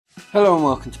Hello and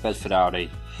welcome to Bedford Audi,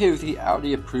 here with the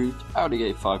Audi approved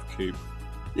Audi A5 Coupe.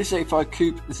 This A5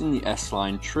 Coupe is in the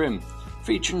S-Line trim,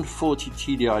 featuring a 40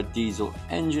 TDI diesel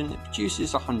engine that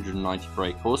produces 190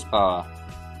 brake horsepower.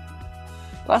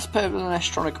 That's paired with an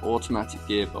S-tronic automatic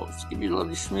gearbox to give you a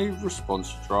lovely smooth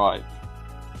responsive drive.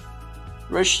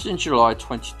 Registered in July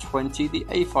 2020, the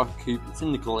A5 Coupe is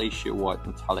in the glacier white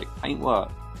metallic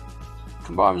paintwork.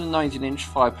 Combined with a 19-inch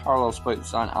 5 parallel spoke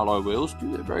design alloy wheels,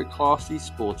 give it a very classy,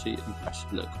 sporty,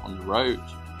 impressive look on the road.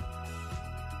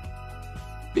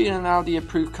 Being an Audi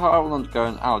approved car, will undergo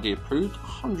an Audi approved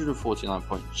 149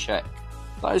 point check.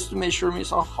 That is to make sure it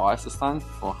meets our highest standards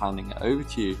before handing it over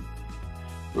to you.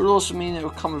 It will also mean it will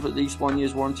come with at least 1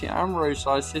 year's warranty and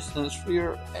roadside assistance for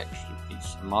your extra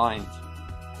peace of mind.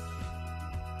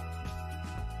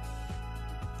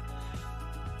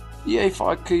 The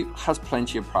A5 Coupe has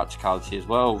plenty of practicality as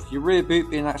well, with your rear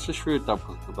boot being accessed through a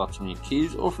double click button on your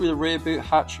keys, or through the rear boot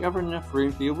hatch you have enough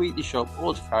room for your weekly shop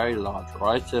or to carry larger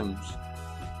items.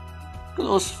 You can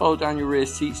also fold down your rear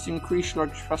seats to increase your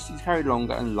luggage capacity to carry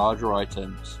longer and larger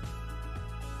items.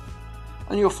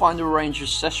 And you'll find a range of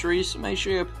accessories, so make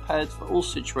sure you're prepared for all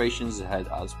situations ahead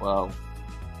as well.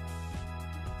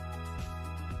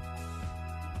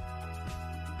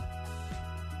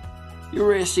 Your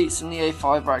rear seats in the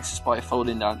A5 are accessed by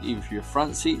folding down either of your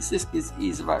front seats. This gives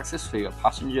ease of access for your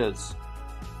passengers.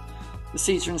 The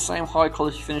seats are in the same high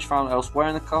quality finish found elsewhere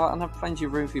in the car and have plenty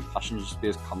of room for your passengers to be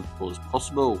as comfortable as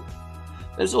possible.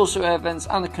 There's also air vents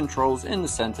and the controls in the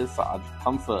centre for added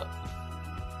comfort.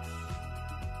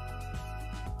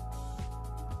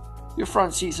 Your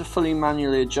front seats are fully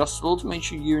manually adjustable to make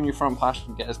sure you and your front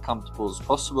passenger get as comfortable as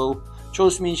possible, which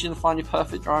also means you can find your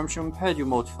perfect driving position paired with your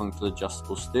multifunctional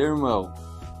adjustable steering wheel.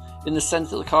 In the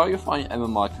centre of the car you'll find your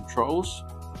MMI controls,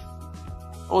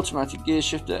 automatic gear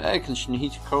shifter, air conditioning,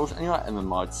 heating controls and your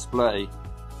MMI display.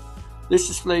 This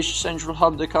display is your central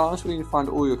hub of the car, where you can find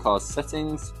all your car's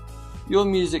settings, your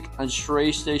music and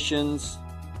stray stations,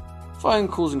 phone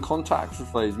calls and contacts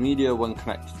with those media when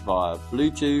connected via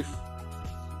Bluetooth,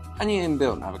 and your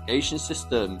inbuilt navigation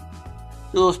system.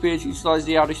 You'll also be able to utilise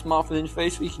the Audi smartphone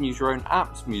interface where you can use your own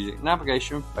apps, music,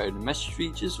 navigation, phone and message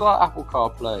features via Apple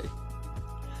CarPlay.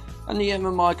 And the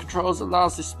MMI controls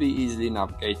allows this to be easily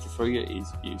navigated for your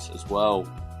ease of use as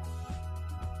well.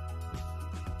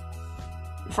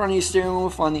 In front of your steering wheel, we'll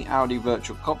find the Audi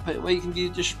virtual cockpit where you can view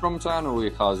the speedometer and all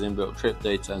your car's inbuilt trip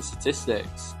data and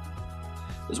statistics.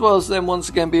 As well as then once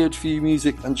again be able to view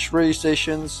music and radio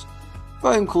stations,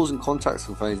 phone calls and contacts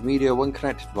from phone's media when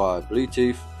connected via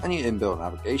Bluetooth, and your inbuilt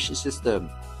navigation system.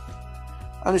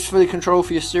 And it's fully controlled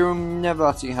for your steering, never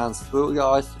out of your hands to the wheel, your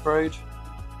eyes to the road.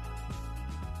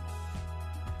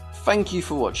 Thank you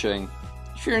for watching.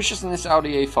 If you're interested in this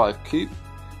Audi A5 Coupe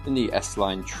in the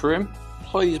S-Line trim,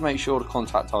 please make sure to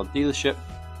contact our dealership,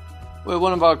 where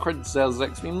one of our accredited sales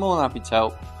execs will be more than happy to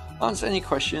help, answer any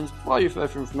questions, provide you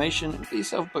further information, and get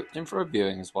yourself booked in for a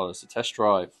viewing as well as a test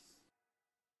drive.